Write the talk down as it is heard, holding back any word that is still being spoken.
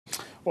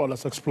Well,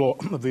 let's explore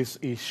this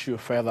issue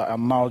further.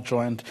 I'm now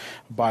joined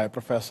by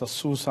Professor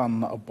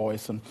Susan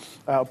Boyson.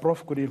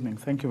 Prof, good evening.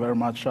 Thank you very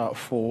much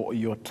for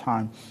your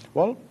time.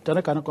 Well,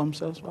 Hanekom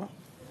says, well,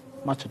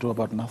 much ado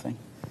about nothing.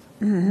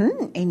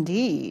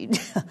 Indeed.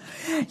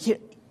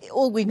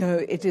 All we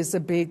know, it is a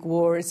big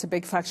war. It's a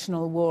big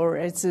factional war.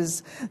 It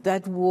is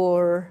that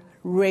war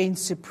reigned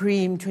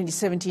supreme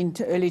 2017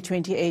 to early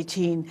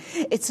 2018.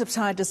 It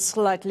subsided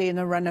slightly in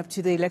the run-up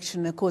to the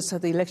election, of course,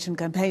 of the election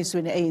campaigns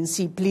when the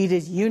ANC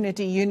pleaded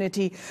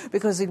unity,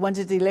 because it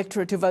wanted the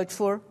electorate to vote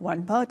for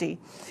one party.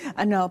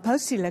 And now,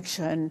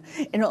 post-election,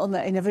 in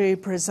a very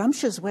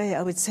presumptuous way,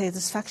 I would say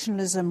this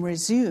factionalism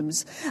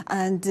resumes.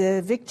 And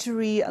the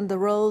victory and the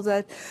role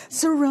that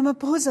Cyril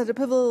Ramaphosa, the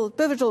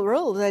pivotal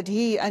role that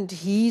he and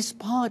his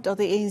part of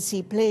the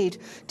ANC played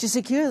to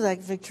secure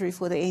that victory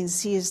for the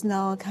ANC is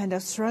now kind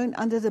of thrown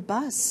under the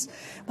bus.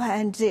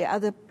 And the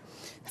other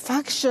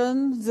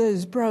faction,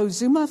 the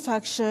pro-Zuma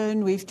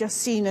faction, we've just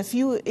seen a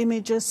few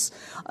images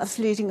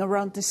floating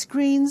around the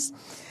screens.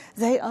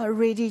 They are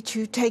ready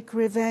to take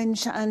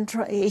revenge, and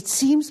it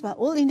seems, by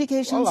all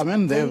indications... Well, I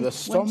mean, the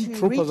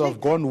stormtroopers have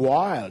gone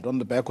wild on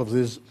the back of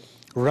this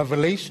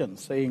revelation,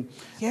 saying,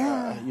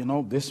 you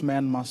know, this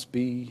man must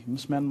be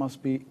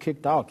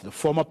kicked out. The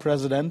former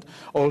president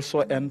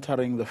also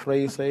entering the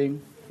fray, saying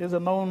he's a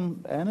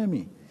known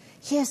enemy.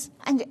 Yes,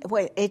 and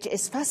well, it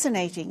is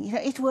fascinating. You know,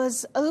 it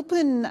was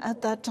open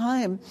at that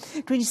time,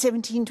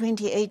 2017,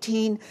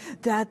 2018,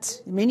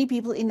 that many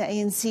people in the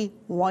ANC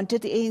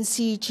wanted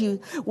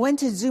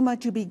Zuma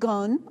to be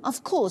gone.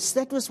 Of course,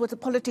 that was what the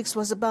politics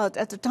was about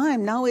at the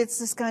time. Now it's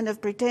this kind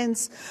of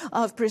pretense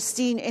of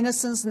pristine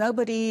innocence.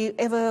 Nobody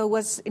ever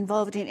was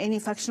involved in any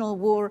factional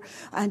war,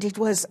 and it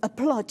was a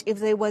plot if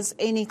there was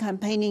any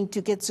campaigning to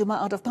get Zuma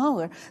out of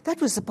power.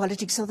 That was the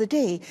politics of the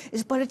day.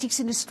 It's politics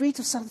in the streets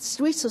of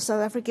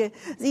South Africa.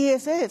 The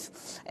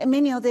EFF, and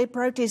many of their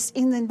protests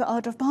in and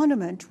out of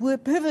Parliament were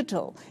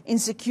pivotal in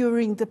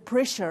securing the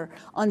pressure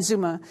on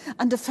Zuma.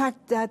 And the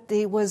fact that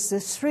there was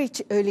a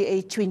threat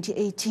early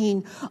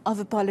 2018 of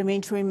a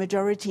parliamentary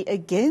majority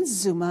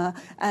against Zuma,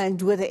 and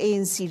with the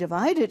ANC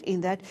divided in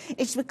that,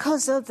 it's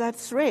because of that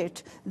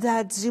threat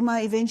that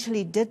Zuma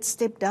eventually did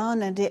step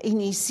down and the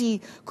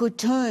NEC could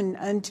turn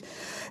and,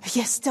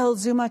 yes, tell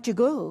Zuma to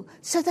go.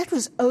 So that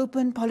was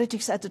open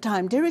politics at the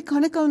time. Derek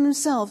Hanekom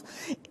himself,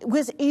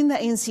 within the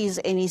NEC,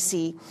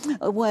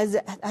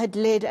 had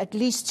led at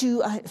least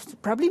two,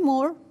 probably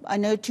more, I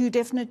know two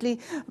definitely,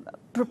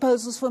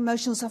 proposals for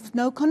motions of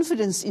no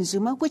confidence in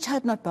Zuma, which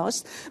had not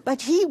passed,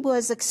 but he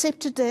was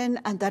accepted then,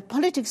 and that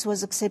politics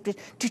was accepted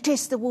to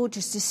test the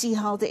waters to see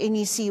how the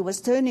NEC was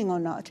turning or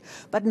not.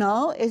 But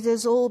now it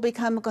has all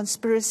become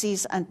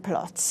conspiracies and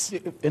plots.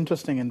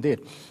 Interesting indeed.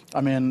 I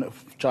mean,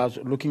 Judge,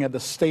 looking at the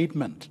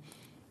statement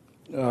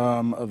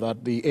that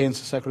the ANC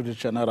Secretary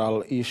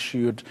General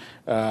issued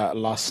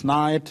last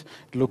night,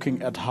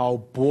 looking at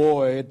how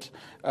buoyed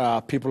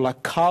people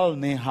like Carl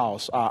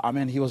Niehaus are. I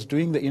mean, he was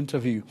doing the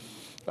interview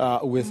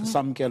with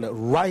Samkele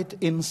right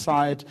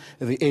inside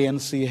the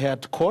ANC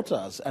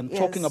headquarters and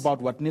talking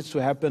about what needs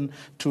to happen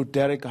to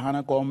Derek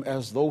Hanekom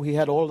as though he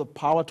had all the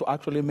power to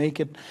actually make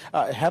it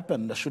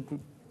happen.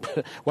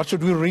 What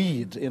should we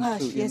read into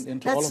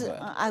all of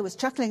that? I was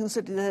chuckling. So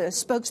the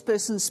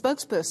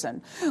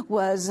spokesperson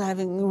was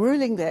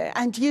ruling there.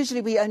 And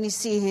usually we only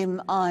see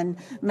him on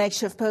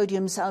makeshift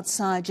podiums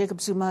outside Jacob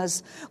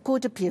Zuma's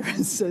court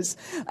appearances.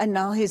 And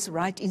now he's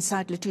right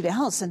inside Lutuli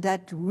House. And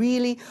that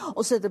really,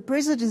 also the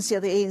presidency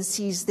of the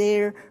ANC's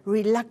their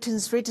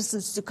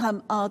reticence to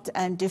come out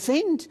and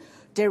defend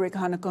Derek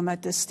Hanekom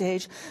at this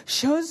stage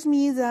shows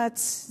me that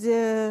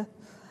the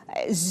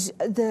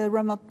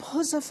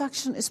Ramaphosa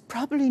faction is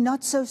probably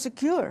not so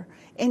secure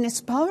in its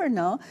power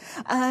now,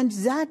 and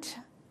that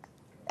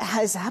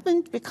has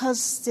happened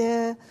because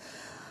the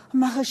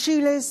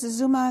Mahashules, the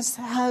Zumas,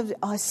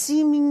 are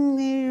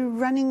seemingly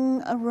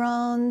running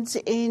around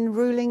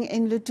ruling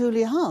in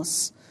Lutuli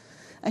House.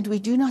 And we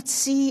do not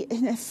see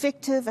an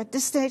effective, at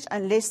this stage,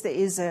 unless there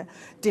is a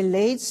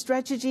delayed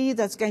strategy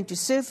that's going to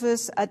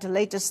surface at a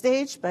later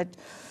stage, but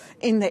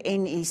in the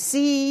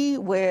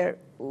NEC, where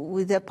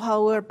with the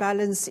power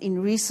balance in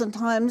recent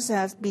times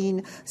have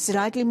been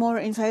slightly more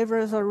in favor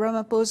of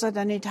Ramaphosa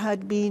than it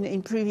had been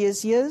in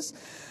previous years.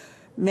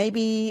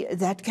 Maybe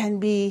that can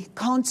be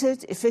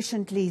countered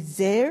efficiently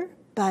there,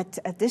 but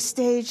at this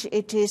stage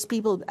it is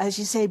people, as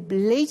you say,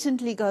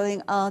 blatantly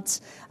going out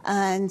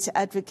and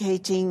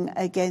advocating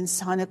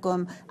against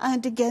Hanekom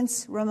and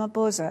against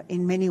Ramaphosa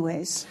in many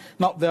ways.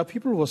 Now, there are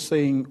people who are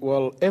saying,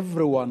 well,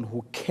 everyone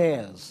who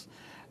cares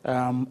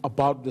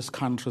about this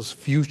country's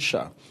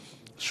future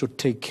should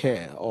take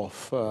care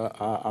of,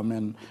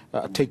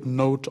 take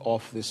note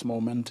of this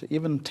moment,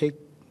 even take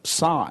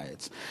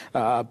sides.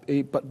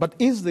 But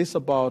is this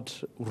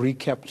about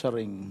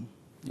recapturing,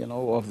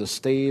 of the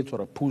state,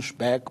 or a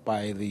pushback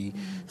by the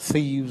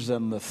thieves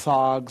and the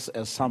thugs,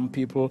 as some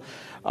people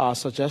are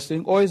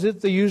suggesting, or is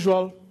it the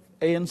usual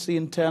ANC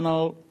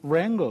internal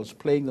wrangles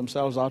playing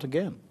themselves out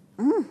again?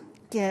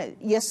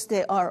 yes,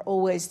 there are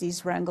always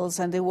these wrangles,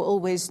 and there were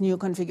always new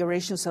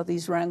configurations of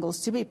these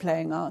wrangles to be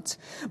playing out.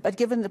 But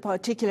given the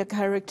particular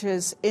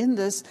characters in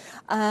this,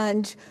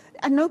 and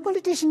no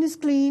politician is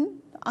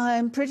clean,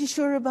 I'm pretty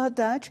sure about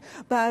that,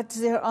 but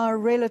there are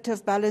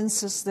relative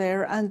balances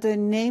there, and the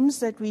names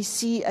that we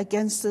see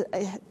against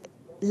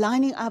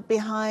lining up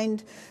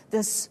behind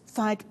this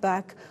fight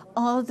back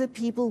are the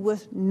people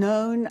with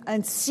known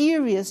and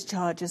serious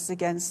charges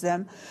against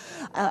them,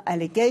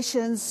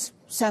 allegations,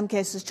 some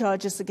cases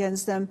charges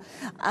against them,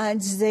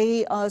 and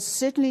they are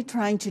certainly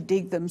trying to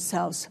dig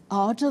themselves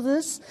out of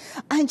this.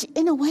 And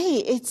in a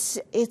way,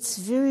 it's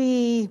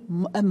very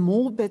a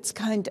morbid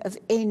kind of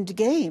end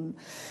game,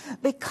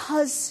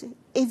 because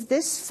if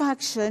this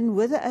faction,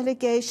 with the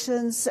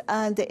allegations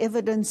and the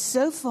evidence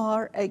so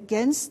far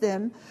against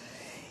them,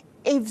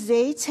 if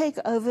they take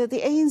over,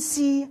 the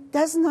ANC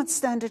does not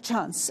stand a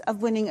chance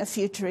of winning a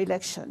future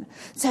election.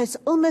 So it's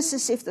almost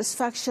as if this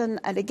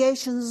faction,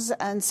 allegations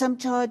and some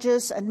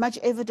charges and much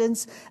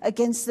evidence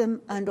against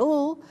them and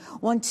all,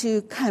 want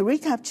to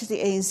recapture the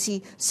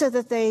ANC so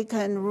that they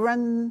can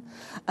run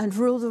and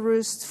rule the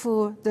roost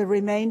for the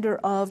remainder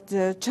of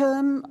the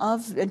term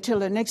until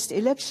the next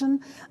election,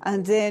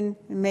 and then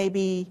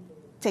maybe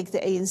take the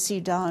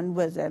ANC down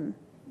with them.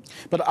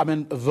 But I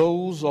mean,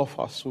 those of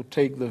us who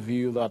take the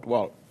view that,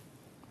 well,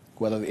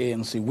 whether the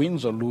ANC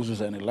wins or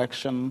loses an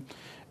election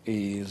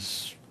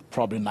is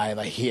probably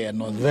neither here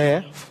nor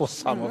there for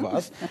some of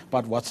us.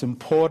 But what's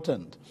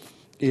important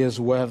is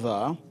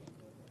whether,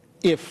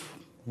 if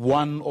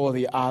one or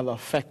the other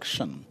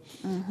faction,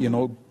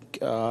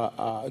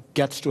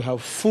 gets to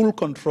have full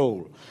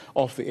control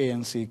of the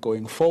ANC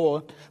going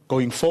forward,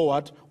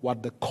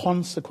 what the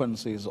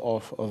consequences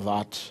of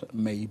that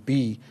may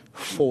be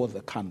for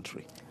the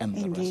country and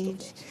the rest of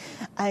us.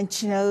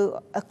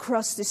 And,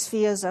 across the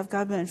spheres of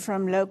government,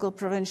 from local,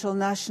 provincial,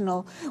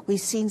 national,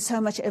 we've seen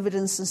so much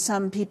evidence, and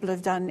some people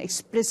have done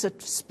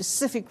explicit,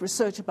 specific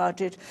research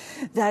about it,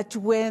 that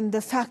when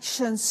the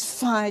factions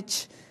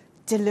fight,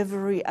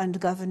 delivery and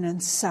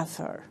governance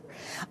suffer.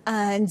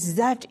 And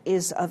that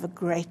is of a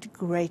great,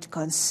 great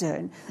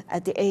concern.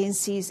 The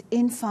ANC's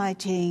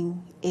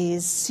infighting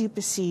is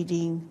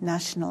superseding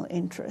national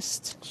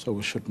interest. So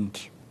we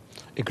shouldn't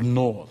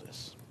ignore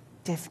this.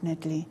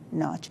 Definitely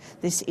not.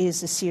 This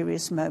is a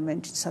serious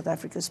moment in South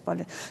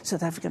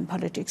African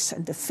politics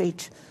and the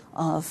fate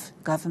of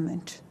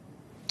government.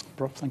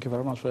 Prof, thank you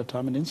very much for your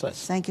time and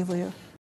insights. Thank you for your